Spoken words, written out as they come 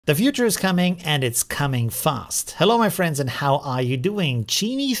The future is coming and it's coming fast. Hello my friends, and how are you doing?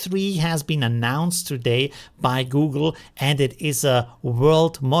 Genie 3 has been announced today by Google, and it is a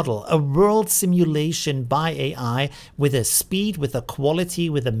world model, a world simulation by AI with a speed, with a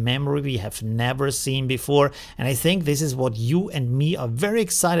quality, with a memory we have never seen before. And I think this is what you and me are very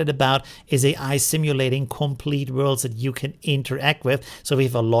excited about, is AI simulating complete worlds that you can interact with. So we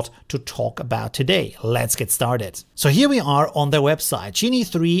have a lot to talk about today. Let's get started. So here we are on their website. Genie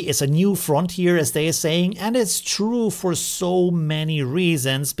 3 is a new frontier, as they are saying, and it's true for so many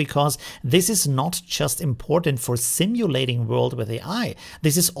reasons, because this is not just important for simulating world with AI.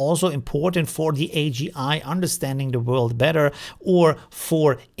 This is also important for the AGI understanding the world better, or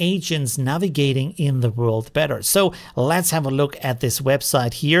for agents navigating in the world better. So let's have a look at this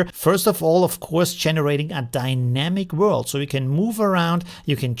website here. First of all, of course, generating a dynamic world, so you can move around,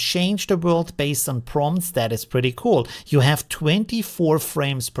 you can change the world based on prompts. That is pretty cool. You have 24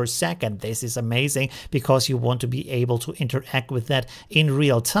 frames per second. This is amazing because you want to be able to interact with that in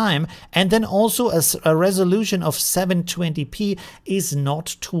real time. And then also a resolution of 720p is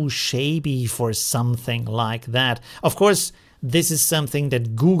not too shabby for something like that. Of course, this is something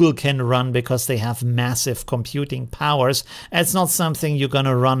that Google can run because they have massive computing powers. It's not something you're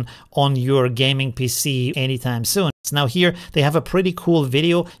gonna run on your gaming PC anytime soon. Now here they have a pretty cool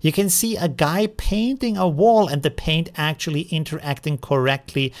video. You can see a guy painting a wall and the paint actually interacting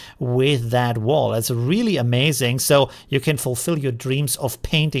correctly with that wall. It's really amazing. So you can fulfill your dreams of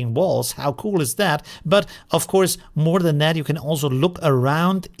painting walls. How cool is that? But of course, more than that, you can also look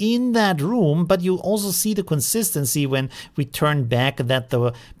around in that room, but you also see the consistency when we turn back, that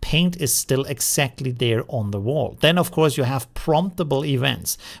the paint is still exactly there on the wall. Then of course you have promptable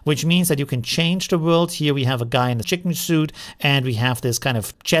events, which means that you can change the world. Here we have a guy in the chicken suit, and we have this kind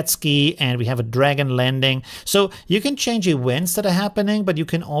of jet ski, and we have a dragon landing. So you can change events that are happening, but you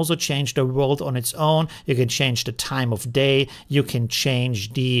can also change the world on its own. You can change the time of day, you can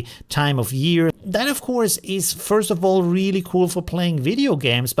change the time of year. That of course is, first of all, really cool for playing video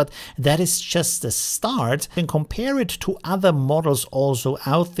games, but that is just the start. You can compare it to other models also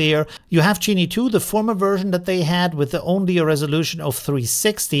out there. You have Genie 2, the former version that they had, with only a resolution of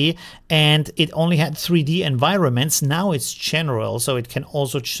 360, and it only had 3D environments. Now it's general, so it can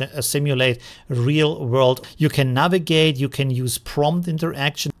also simulate real world. You can navigate, you can use prompt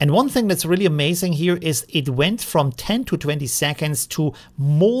interaction. And one thing that's really amazing here is it went from 10 to 20 seconds to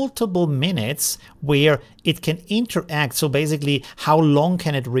multiple minutes where it can interact. So basically, how long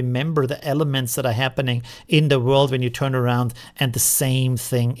can it remember the elements that are happening in the world when you turn around and the same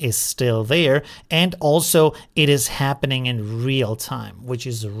thing is still there. And also it is happening in real time, which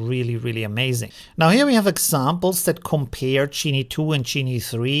is really, really amazing. Now here we have examples that compare Genie 2 and Genie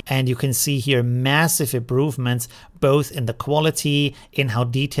 3, and you can see here massive improvements, both in the quality, in how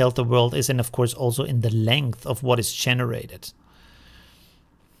detailed the world is, and of course also in the length of what is generated.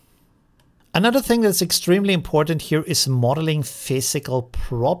 Another thing that's extremely important here is modeling physical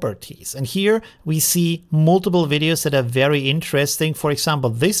properties. And here we see multiple videos that are very interesting. For example,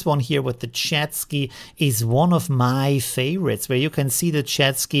 this one here with the jet ski is one of my favorites, where you can see the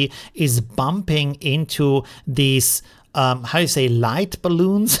jet ski is bumping into these how do you say, light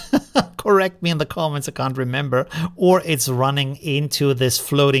balloons? Correct me in the comments, I can't remember. Or it's running into this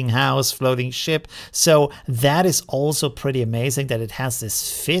floating house, floating ship. So that is also pretty amazing that it has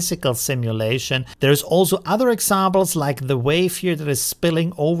this physical simulation. There's also other examples like the wave here that is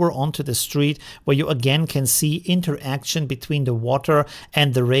spilling over onto the street, where you again can see interaction between the water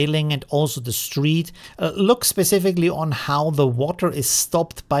and the railing and also the street. Look specifically on how the water is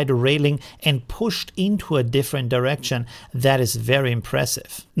stopped by the railing and pushed into a different direction. That is very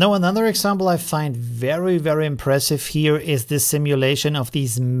impressive. Now another example I find very, very impressive here is this simulation of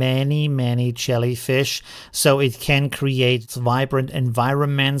these many jellyfish. So it can create vibrant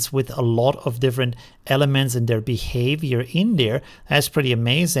environments with a lot of different elements and their behavior in there. That's pretty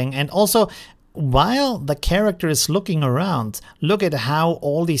amazing. And also, while the character is looking around, look at how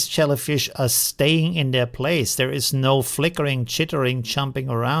all these jellyfish are staying in their place. There is no flickering, chittering, jumping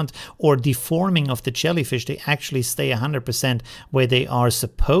around, or deforming of the jellyfish. They actually stay 100% where they are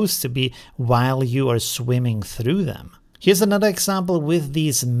supposed to be while you are swimming through them. Here's another example with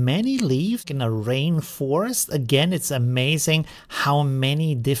these many leaves in a rainforest. Again, it's amazing how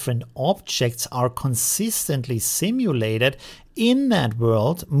many different objects are consistently simulated in that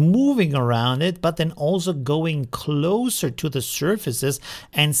world, moving around it, but then also going closer to the surfaces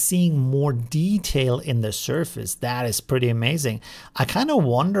and seeing more detail in the surface. That is pretty amazing. I kind of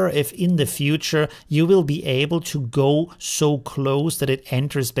wonder if in the future you will be able to go so close that it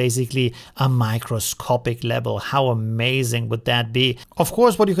enters basically a microscopic level. How amazing would that be? Of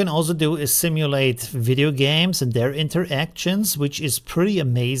course, what you can also do is simulate video games and their interactions, which is pretty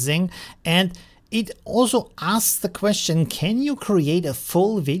amazing. And it also asks the question, can you create a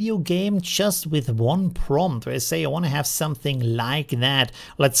full video game just with one prompt? Where I say I want to have something like that.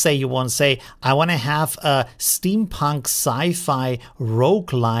 Let's say you want to say, I want to have a steampunk sci-fi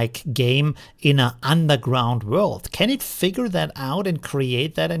roguelike game in an underground world. Can it figure that out and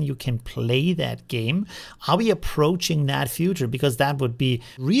create that and you can play that game? Are we approaching that future? Because that would be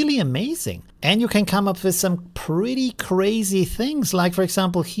really amazing. And you can come up with some pretty crazy things, like for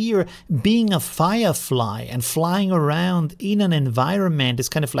example here, being a firefly and flying around in an environment is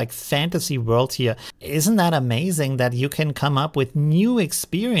kind of like fantasy world here. Isn't that amazing that you can come up with new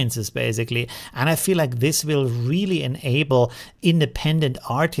experiences basically? And I feel like this will really enable independent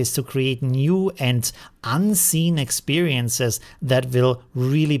artists to create new and unseen experiences that will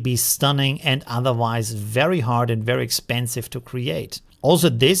really be stunning and otherwise very hard and very expensive to create. Also,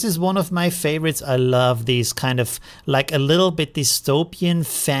 this is one of my favorites. I love these kind of like a little bit dystopian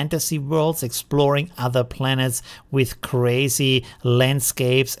fantasy worlds exploring other planets with crazy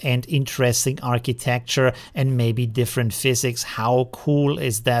landscapes and interesting architecture and maybe different physics. How cool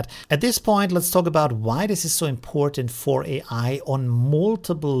is that? At this point, let's talk about why this is so important for AI on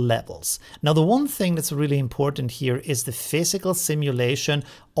multiple levels. Now, the one thing that's really important here is the physical simulation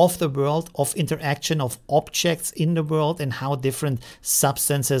of the world, of interaction of objects in the world, and how different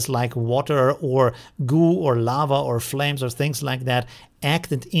substances like water or goo or lava or flames or things like that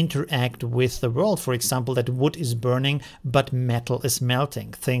act and interact with the world. For example, that wood is burning but metal is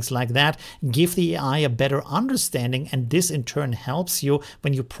melting. Things like that give the AI a better understanding, and this in turn helps you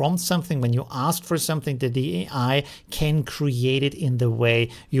when you prompt something, when you ask for something, that the AI can create it in the way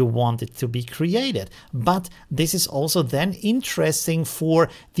you want it to be created. But this is also then interesting for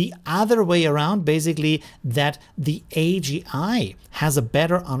the other way around, basically, that the AGI has a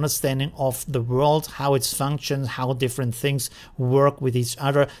better understanding of the world, how it functions, how different things work with each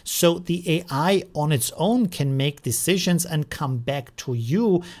other. So the AI on its own can make decisions and come back to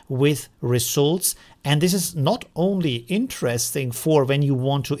you with results. And this is not only interesting for when you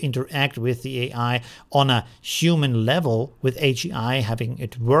want to interact with the AI on a human level with AGI, having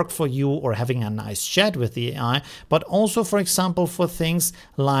it work for you or having a nice chat with the AI, but also, for example, for things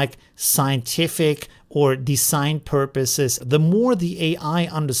like scientific or design purposes. The more the AI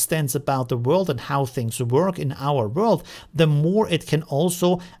understands about the world and how things work in our world, the more it can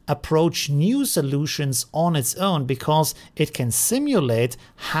also approach new solutions on its own, because it can simulate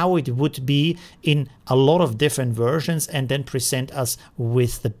how it would be in a lot of different versions and then present us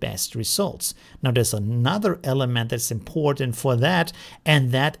with the best results. Now, there's another element that's important for that,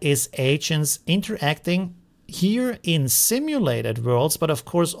 and that is agents interacting here in simulated worlds, but of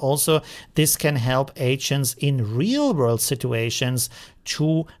course also this can help agents in real world situations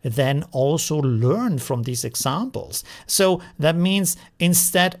to then also learn from these examples. So that means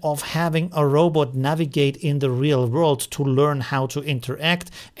instead of having a robot navigate in the real world to learn how to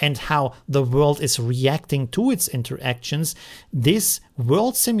interact and how the world is reacting to its interactions, this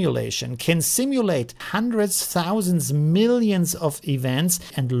world simulation can simulate hundreds, thousands, millions of events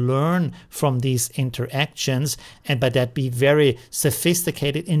and learn from these interactions, and by that be very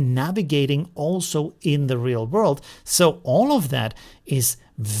sophisticated in navigating also in the real world. So all of that is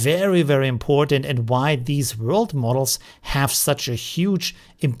very, very important, and why these world models have such a huge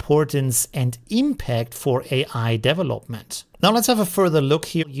importance and impact for AI development. Now let's have a further look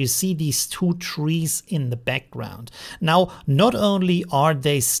here. You see these two trees in the background. Now, not only are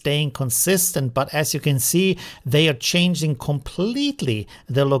they staying consistent, but as you can see, they are changing completely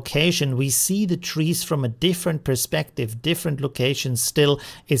the location. We see the trees from a different perspective, different locations. Still,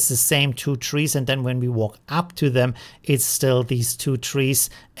 it's the same two trees, and then when we walk up to them, it's still these two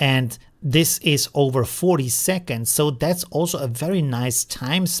trees, and this is over 40 seconds, so that's also a very nice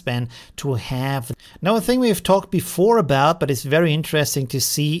time span to have. Now, a thing we've talked before about, but it's very interesting to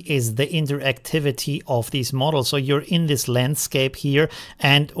see, is the interactivity of these models. So you're in this landscape here,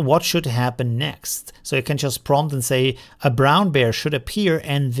 and what should happen next? So you can just prompt and say a brown bear should appear,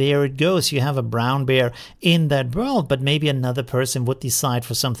 and there it goes. You have a brown bear in that world, but maybe another person would decide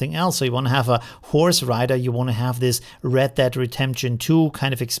for something else. So you want to have a horse rider, you want to have this Red Dead Redemption 2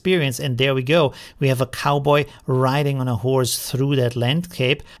 kind of experience, and there we go. We have a cowboy riding on a horse through that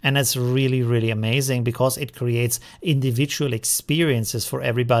landscape, and that's really, really amazing. amazing because it creates individual experiences for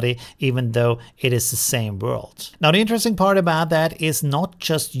everybody, even though it is the same world. Now, the interesting part about that is not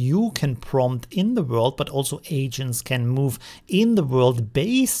just you can prompt in the world, but also agents can move in the world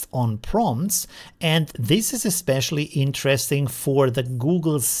based on prompts. And this is especially interesting for the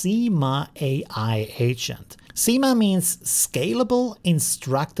Google SEMA AI agent. SEMA means Scalable,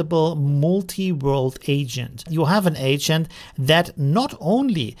 Instructable, Multi-World Agent. You have an agent that not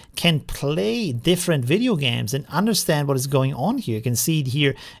only can play different video games and understand what is going on here. You can see it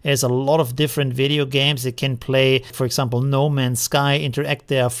here as a lot of different video games. It can play, for example, No Man's Sky, interact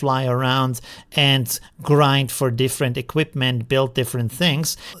there, fly around, and grind for different equipment, build different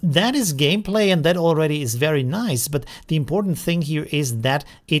things. That is gameplay, and that already is very nice. But the important thing here is that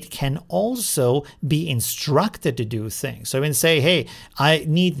it can also be instructed to do things. So when say, hey, I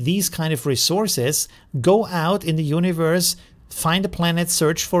need these kind of resources, go out in the universe, find a planet,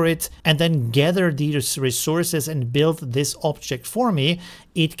 search for it, and then gather these resources and build this object for me.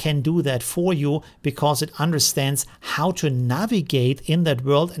 It can do that for you because it understands how to navigate in that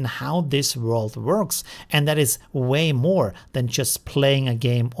world and how this world works. And that is way more than just playing a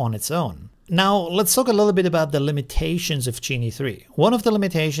game on its own. Now, let's talk a little bit about the limitations of Genie 3. One of the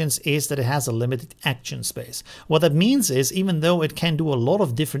limitations is that it has a limited action space. What that means is, even though it can do a lot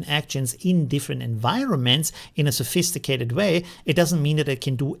of different actions in different environments in a sophisticated way, it doesn't mean that it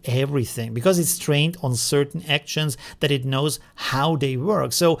can do everything because it's trained on certain actions that it knows how they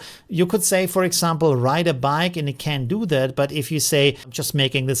work. So you could say, for example, ride a bike and it can do that. But if you say, I'm just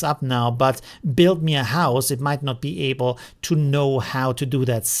making this up now, but build me a house, it might not be able to know how to do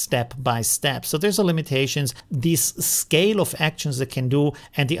that step by step. So there's a limitations, this scale of actions it can do,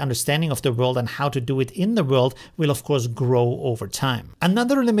 and the understanding of the world and how to do it in the world will of course grow over time.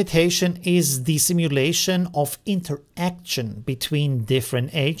 Another limitation is the simulation of interaction between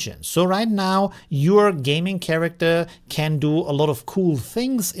different agents. So right now your gaming character can do a lot of cool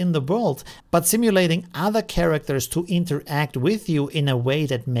things in the world, but simulating other characters to interact with you in a way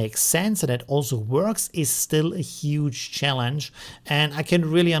that makes sense and that also works is still a huge challenge. And I can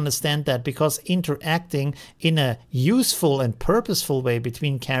really understand that because interacting in a useful and purposeful way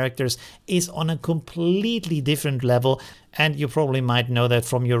between characters is on a completely different level. And you probably might know that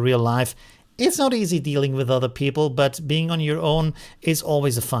from your real life. It's not easy dealing with other people, but being on your own is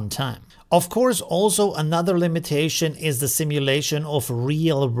always a fun time. Of course, also another limitation is the simulation of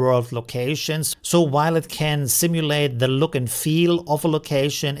real-world locations. So while it can simulate the look and feel of a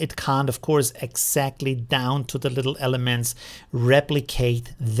location, it can't, of course, exactly down to the little elements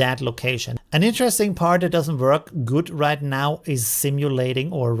replicate that location. An interesting part that doesn't work good right now is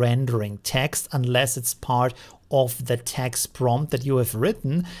simulating or rendering text unless it's part of the text prompt that you have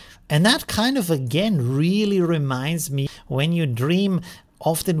written. And that kind of, again, really reminds me when you dream.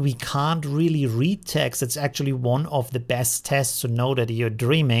 Often we can't really read text. It's actually one of the best tests to know that you're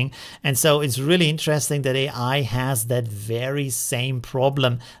dreaming. And so it's really interesting that AI has that very same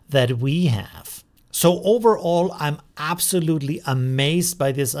problem that we have. So overall, I'm absolutely amazed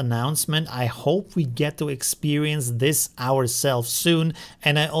by this announcement. I hope we get to experience this ourselves soon.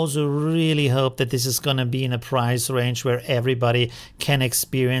 And I also really hope that this is going to be in a price range where everybody can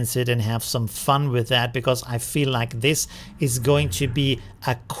experience it and have some fun with that, because I feel like this is going to be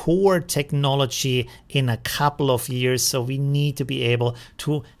a core technology in a couple of years. So we need to be able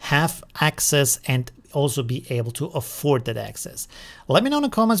to have access and also be able to afford that access. Let me know in the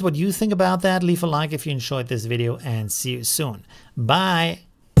comments what you think about that. Leave a like if you enjoyed this video, and see you soon. Bye.